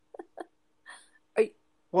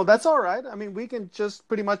Well, that's all right. I mean, we can just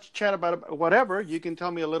pretty much chat about whatever. You can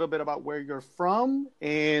tell me a little bit about where you're from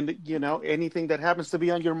and, anything that happens to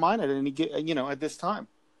be on your mind at at this time.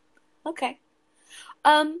 Okay.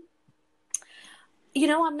 Um,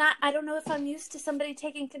 I don't know if I'm used to somebody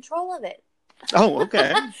taking control of it. Oh,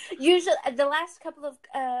 okay. Usually, the last couple of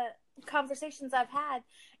conversations I've had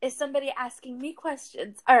is somebody asking me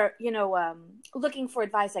questions or, looking for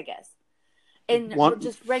advice, I guess. In One,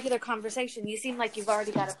 just regular conversation, you seem like you've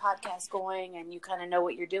already got a podcast going and you kind of know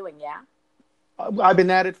what you're doing, yeah? I've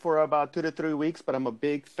been at it for about 2 to 3 weeks, but I'm a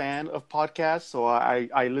big fan of podcasts, so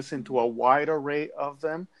I listen to a wide array of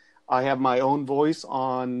them. I have my own voice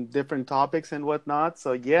on different topics and whatnot.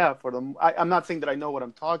 So yeah, I'm not saying that I know what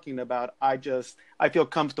I'm talking about. I feel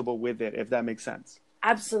comfortable with it, if that makes sense.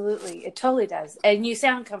 Absolutely. It totally does. And you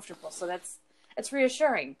sound comfortable, so that's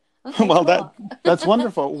reassuring. Okay, Well, cool. that's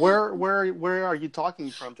wonderful. Where are you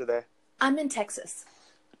talking from today? I'm in Texas.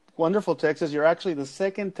 Wonderful, Texas. You're actually the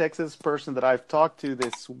second Texas person that I've talked to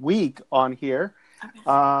this week on here.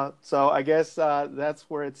 So I guess that's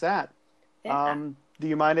where it's at. Yeah. Do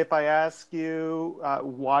you mind if I ask you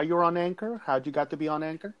why you're on Anchor? How'd you got to be on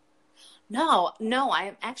Anchor? No, I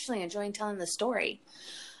am actually enjoying telling the story.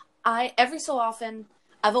 Every so often,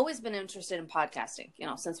 I've always been interested in podcasting,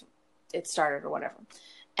 since it started or whatever.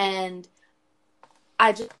 And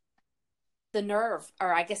I just, the nerve,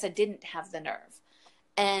 or I guess I didn't have the nerve.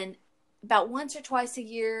 And about once or twice a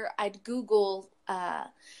year, I'd Google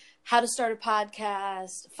how to start a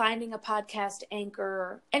podcast, finding a podcast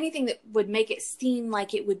anchor, anything that would make it seem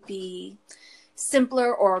like it would be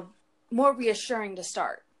simpler or more reassuring to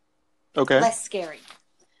start. Okay. Less scary.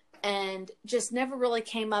 And just never really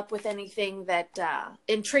came up with anything that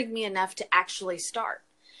intrigued me enough to actually start.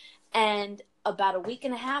 And about a week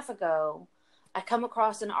and a half ago, I come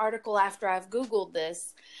across an article after I've Googled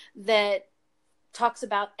this that talks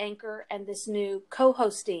about Anchor and this new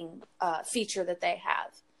co-hosting feature that they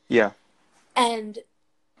have. Yeah. And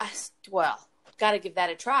got to give that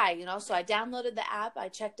a try, So I downloaded the app, I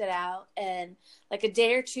checked it out, and like a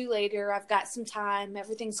day or two later, I've got some time,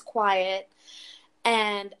 everything's quiet.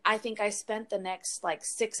 And I think I spent the next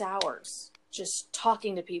 6 hours just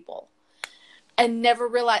talking to people and never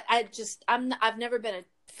realized I've never been a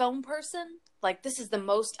phone person. Like, this is the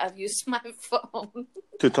most I've used my phone.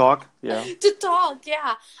 To talk? Yeah. To talk,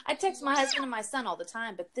 yeah. I text my husband and my son all the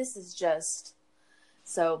time, but this is just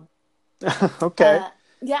so. Okay.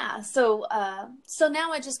 Yeah. So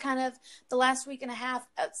now I just kind of, the last week and a half,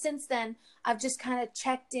 since then, I've just kind of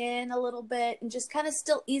checked in a little bit and just kind of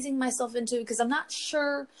still easing myself into it because I'm not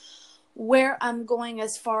sure where I'm going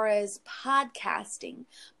as far as podcasting,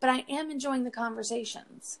 but I am enjoying the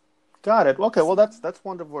conversations. Got it. Okay. Well, that's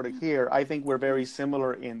wonderful to hear. I think we're very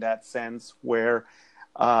similar in that sense where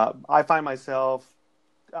I find myself,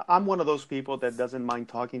 I'm one of those people that doesn't mind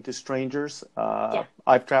talking to strangers. Yeah.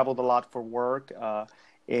 I've traveled a lot for work.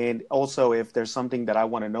 And also, if there's something that I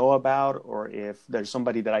want to know about, or if there's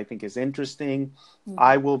somebody that I think is interesting,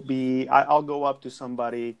 I'll go up to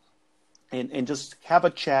somebody and just have a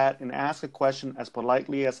chat and ask a question as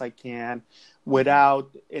politely as I can without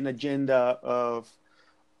an agenda of,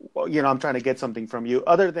 I'm trying to get something from you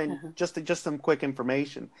other than just some quick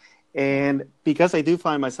information. And because I do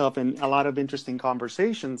find myself in a lot of interesting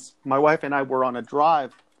conversations, my wife and I were on a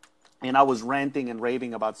drive and I was ranting and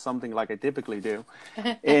raving about something like I typically do.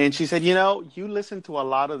 And she said, you listen to a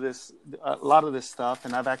lot of this stuff.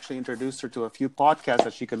 And I've actually introduced her to a few podcasts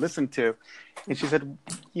that she could listen to. And she said,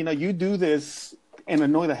 you do this and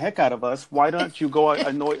annoy the heck out of us. Why don't you go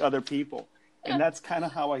annoy other people? And that's kind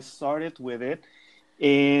of how I started with it.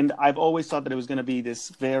 And I've always thought that it was going to be this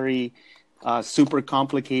very super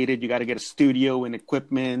complicated. You got to get a studio and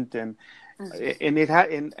equipment. And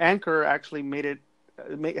Anchor actually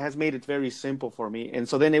has made it very simple for me. And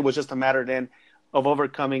so then it was just a matter then of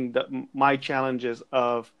overcoming my challenges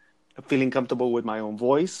of feeling comfortable with my own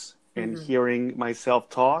voice and hearing myself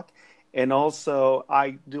talk. And also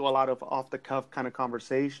I do a lot of off the cuff kind of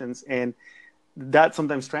conversations, and that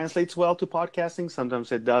sometimes translates well to podcasting.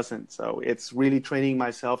 Sometimes it doesn't. So it's really training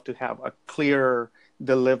myself to have a clear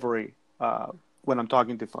delivery when I'm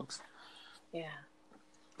talking to folks. Yeah.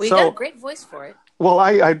 Well, you got a great voice for it. Well,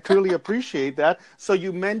 I truly appreciate that. So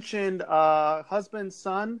you mentioned husband,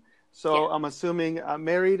 son. So yeah. I'm assuming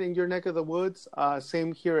married in your neck of the woods.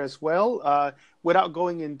 Same here as well. Without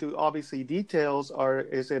going into obviously details,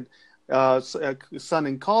 is it son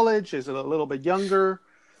in college? Is it a little bit younger?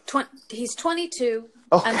 He's 22.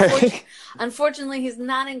 Okay. Unfortunately, he's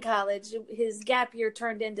not in college. His gap year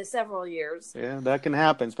turned into several years. Yeah, that can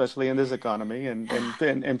happen, especially in this economy,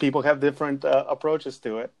 and people have different approaches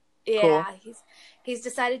to it. Cool. Yeah, he's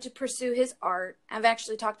decided to pursue his art. I've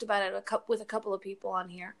actually talked about it with a couple of people on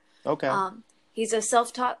here. Okay. He's a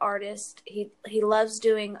self-taught artist. He loves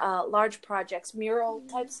doing large projects, mural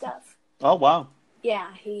type stuff. Oh, wow.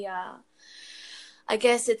 Yeah, I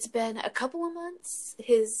guess it's been a couple of months.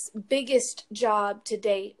 His biggest job to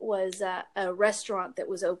date was a restaurant that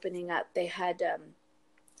was opening up. They had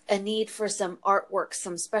a need for some artwork,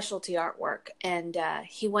 some specialty artwork, and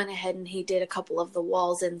he went ahead and he did a couple of the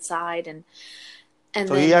walls inside, and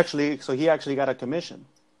So then he actually got a commission.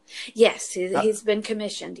 yes, he's been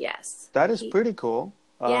commissioned. Yes, That is pretty cool.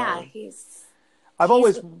 Yeah, I've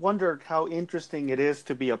always wondered how interesting it is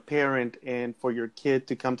to be a parent and for your kid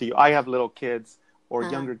to come to you. I have little kids or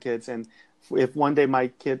younger kids, and if one day my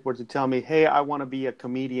kid were to tell me, "Hey, I want to be a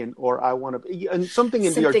comedian," or "I want to be," and something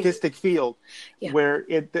in the artistic field where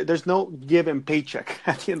there's no given paycheck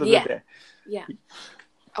at the end of the day. Yeah.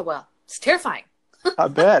 Oh well, it's terrifying. I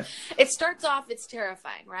bet. It starts off, it's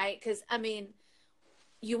terrifying, right? Because I mean,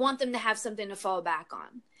 you want them to have something to fall back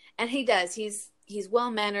on, and he does. He's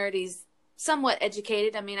well mannered. He's somewhat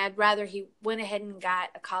educated. I mean, I'd rather he went ahead and got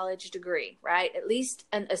a college degree, right? At least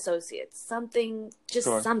an associate, something, just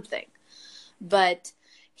something. But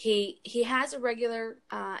he has a regular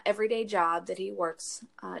everyday job that he works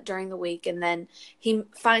during the week, and then he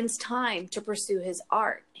finds time to pursue his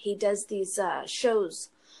art. He does these shows.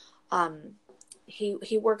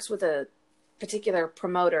 He works with a particular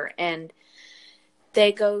promoter, and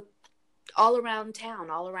they go all around town,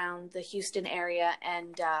 all around the Houston area,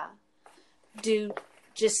 and do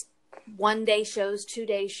just 1 day shows, 2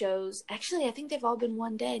 day shows. Actually, I think they've all been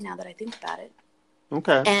 1 day now that I think about it.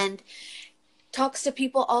 Okay. And talks to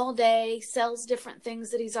people all day, sells different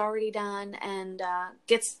things that he's already done, and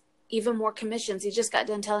gets even more commissions. He just got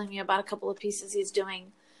done telling me about a couple of pieces he's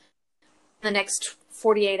doing the next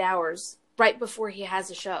 48 hours, right before he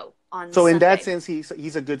has a show on So Sunday. in that sense,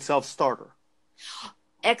 he's a good self-starter.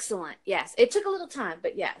 Excellent. Yes. It took a little time,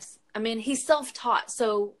 but yes. I mean, he's self-taught,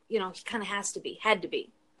 so, he kind of had to be.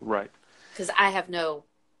 Right. Because I have no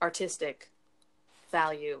artistic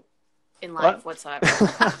value in life whatsoever.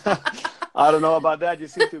 I don't know about that. You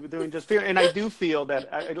seem to be doing just fine. And I do feel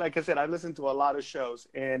that, like I said, I listen to a lot of shows,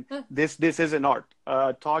 and this is an art.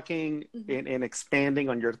 Talking and expanding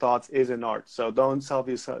on your thoughts is an art. So don't sell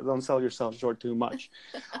yourself short too much.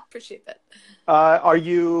 I appreciate that. Are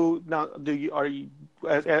you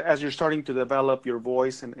as you're starting to develop your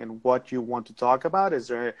voice and what you want to talk about? Is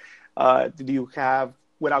there do you have,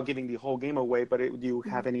 without giving the whole game away, but do you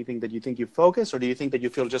have anything that you think you focus, or do you think that you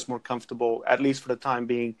feel just more comfortable, at least for the time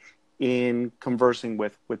being, in conversing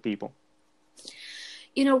with people?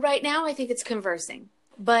 Right now I think it's conversing,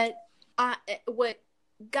 but what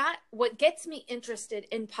gets me interested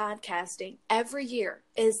in podcasting every year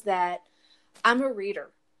is that I'm a reader.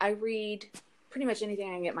 I read pretty much anything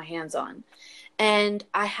I can get my hands on, and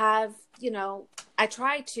I have, I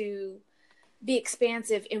try to be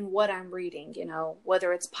expansive in what I'm reading,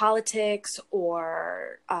 whether it's politics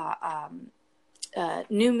or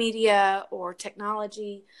new media or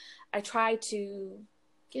technology. I try to,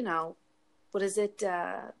 what is it?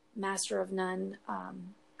 Master of none.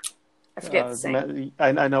 I forget the saying.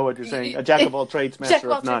 I know what you're saying. A jack of all trades, master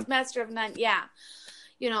of none. Master of none. Yeah.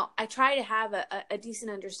 I try to have a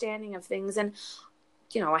decent understanding of things, and,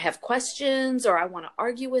 I have questions, or I want to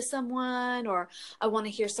argue with someone, or I want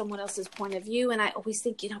to hear someone else's point of view. And I always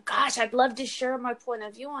think, gosh, I'd love to share my point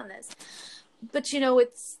of view on this. But,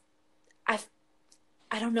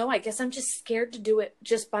 I don't know. I guess I'm just scared to do it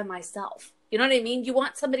just by myself. You know what I mean? You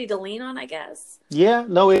want somebody to lean on, I guess. Yeah,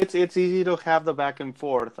 no, it's easy to have the back and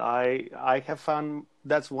forth. I have found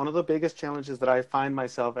that's one of the biggest challenges that I find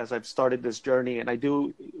myself as I've started this journey. And I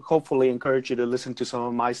do hopefully encourage you to listen to some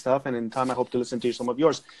of my stuff. And in time, I hope to listen to some of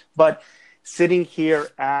yours. But sitting here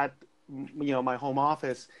at, my home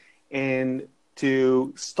office and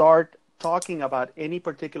to start talking about any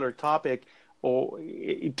particular topic or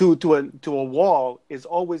to a wall is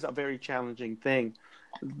always a very challenging thing.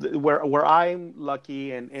 Where I'm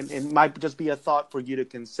lucky and might just be a thought for you to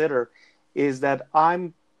consider is that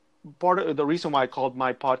I'm part of the reason why I called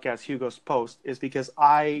my podcast Hugo's Post is because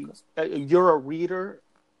you're a reader,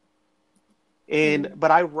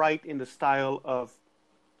 but I write in the style of,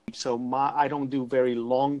 so I don't do very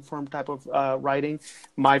long form type of writing.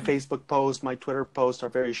 My Facebook posts, my Twitter posts are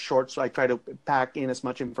very short, so I try to pack in as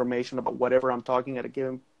much information about whatever I'm talking at a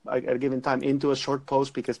given time into a short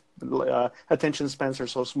post because attention spans are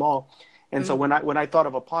so small. And so when I thought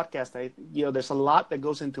of a podcast, there's a lot that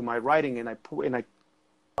goes into my writing,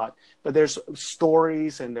 but there's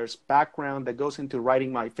stories and there's background that goes into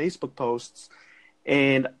writing my Facebook posts,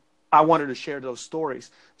 and I wanted to share those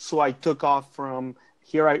stories. So I took off from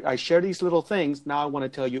here. I share these little things. Now I want to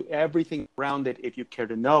tell you everything around it if you care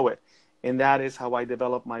to know it. And that is how I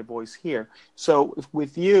develop my voice here. So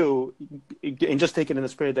with you, and just take it in the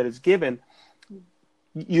spirit that it's given,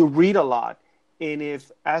 you read a lot. And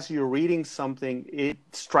if as you're reading something, it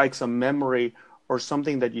strikes a memory or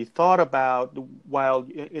something that you thought about while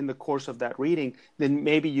in the course of that reading, then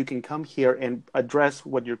maybe you can come here and address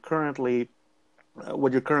what you're currently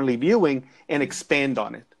viewing and expand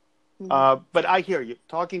on it. But I hear you.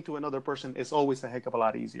 Talking to another person is always a heck of a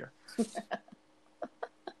lot easier.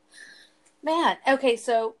 Man, okay,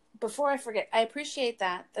 so before I forget, I appreciate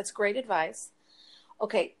that. That's great advice.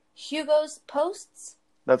 Okay, Hugo's posts?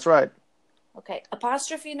 That's right. Okay,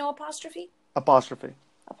 apostrophe, no apostrophe? Apostrophe.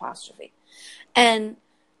 Apostrophe. And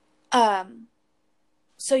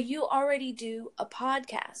so you already do a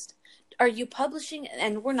podcast. Are you publishing?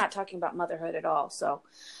 And we're not talking about motherhood at all, so.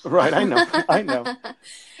 Right, I know.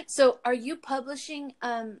 So are you publishing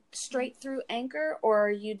straight through Anchor, or are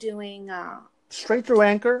you doing... Straight through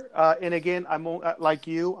Anchor, and again, I'm like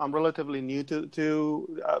you. I'm relatively new to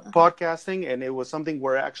podcasting, and it was something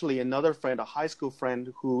where actually another friend, a high school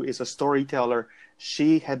friend who is a storyteller,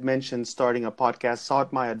 she had mentioned starting a podcast,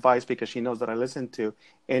 sought my advice because she knows that I listen to,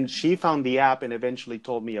 and she found the app and eventually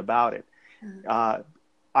told me about it.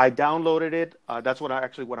 I downloaded it. That's what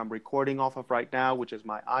I'm recording off of right now, which is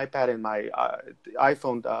my iPad and my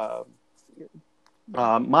iPhone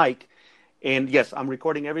mic. And yes, I'm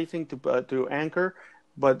recording everything through Anchor,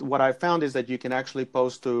 but what I found is that you can actually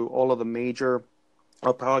post to all of the major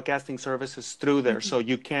podcasting services through there. So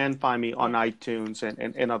you can find me on iTunes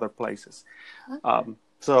and other places. Okay.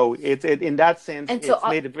 So it in that sense, it's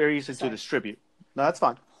made it very easy to distribute. No, that's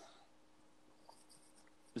fine.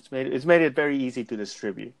 It's made it very easy to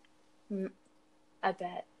distribute. I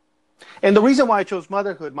bet. And the reason why I chose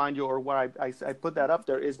motherhood, mind you, or why I put that up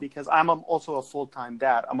there is because I'm also a full-time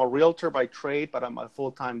dad. I'm a realtor by trade, but I'm a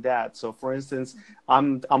full-time dad. So, for instance,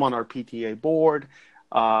 I'm on our PTA board.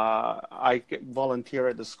 I volunteer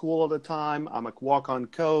at the school all the time. I'm a walk-on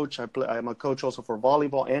coach. I'm a coach also for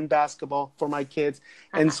volleyball and basketball for my kids.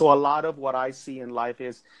 And so a lot of what I see in life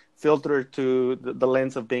is filtered to the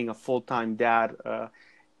lens of being a full-time dad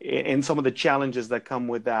and some of the challenges that come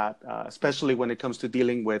with that, especially when it comes to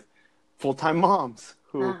dealing with full-time moms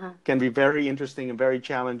who can be very interesting and very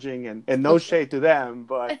challenging, and no shade to them,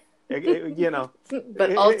 but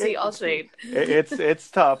but all shade.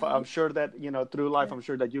 It's tough. I'm sure that through life, I'm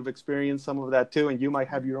sure that you've experienced some of that too, and you might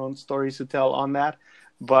have your own stories to tell on that.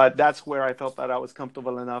 But that's where I felt that I was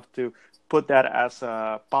comfortable enough to put that as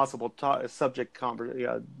a possible subject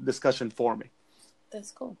discussion for me.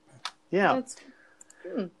 That's cool. Yeah.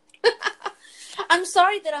 I'm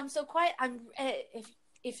sorry that I'm so quiet.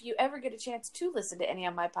 If you ever get a chance to listen to any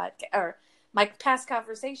of my podcast or my past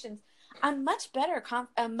conversations, I'm a much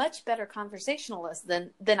better conversationalist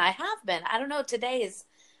than I have been. I don't know.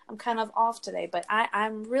 I'm kind of off today, but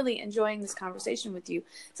I'm really enjoying this conversation with you.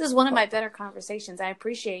 This is one of my better conversations. I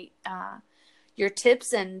appreciate your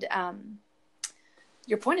tips and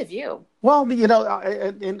your point of view. Well,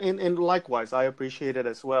 and likewise, I appreciate it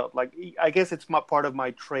as well. Like, I guess it's part of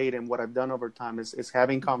my trade, and what I've done over time is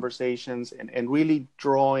having conversations and really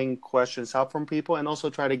drawing questions out from people, and also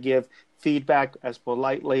try to give feedback as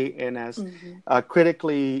politely and as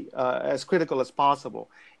critical as possible.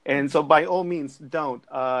 And so, by all means, don't.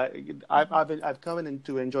 I've come in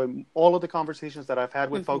to enjoy all of the conversations that I've had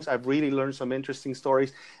with folks. I've really learned some interesting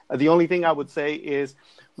stories. The only thing I would say is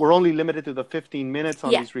we're only limited to the 15 minutes on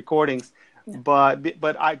these recordings, but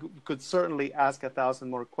I could certainly ask 1,000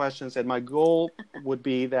 more questions. And my goal would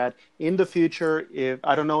be that in the future, if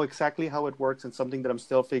I don't know exactly how it works, and something that I'm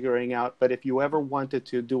still figuring out, but if you ever wanted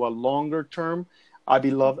to do a longer term, I'd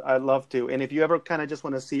love to. And if you ever kind of just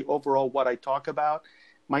want to see overall what I talk about.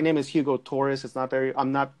 My name is Hugo Torres.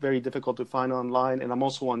 I'm not very difficult to find online, and I'm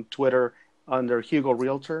also on Twitter under Hugo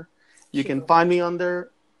Realtor. You can find me on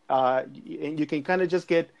there, and you can kind of just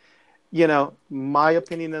get, my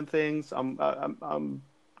opinion on things. I'll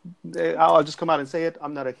just come out and say it.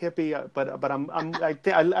 I'm not a hippie, but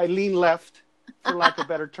I lean left, for lack of a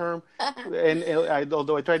better term, and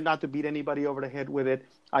although I try not to beat anybody over the head with it.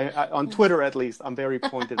 On Twitter, at least, I'm very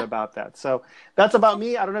pointed about that. So that's about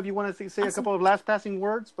me. I don't know if you want to say a couple of last passing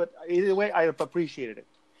words, but either way, I appreciated it.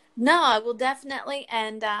 No, I will definitely.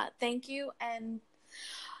 And thank you. And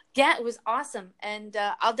yeah, it was awesome. And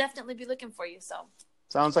I'll definitely be looking for you. So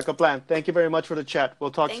sounds like a plan. Thank you very much for the chat.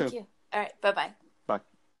 We'll talk soon. Thank you. All right. Bye-bye.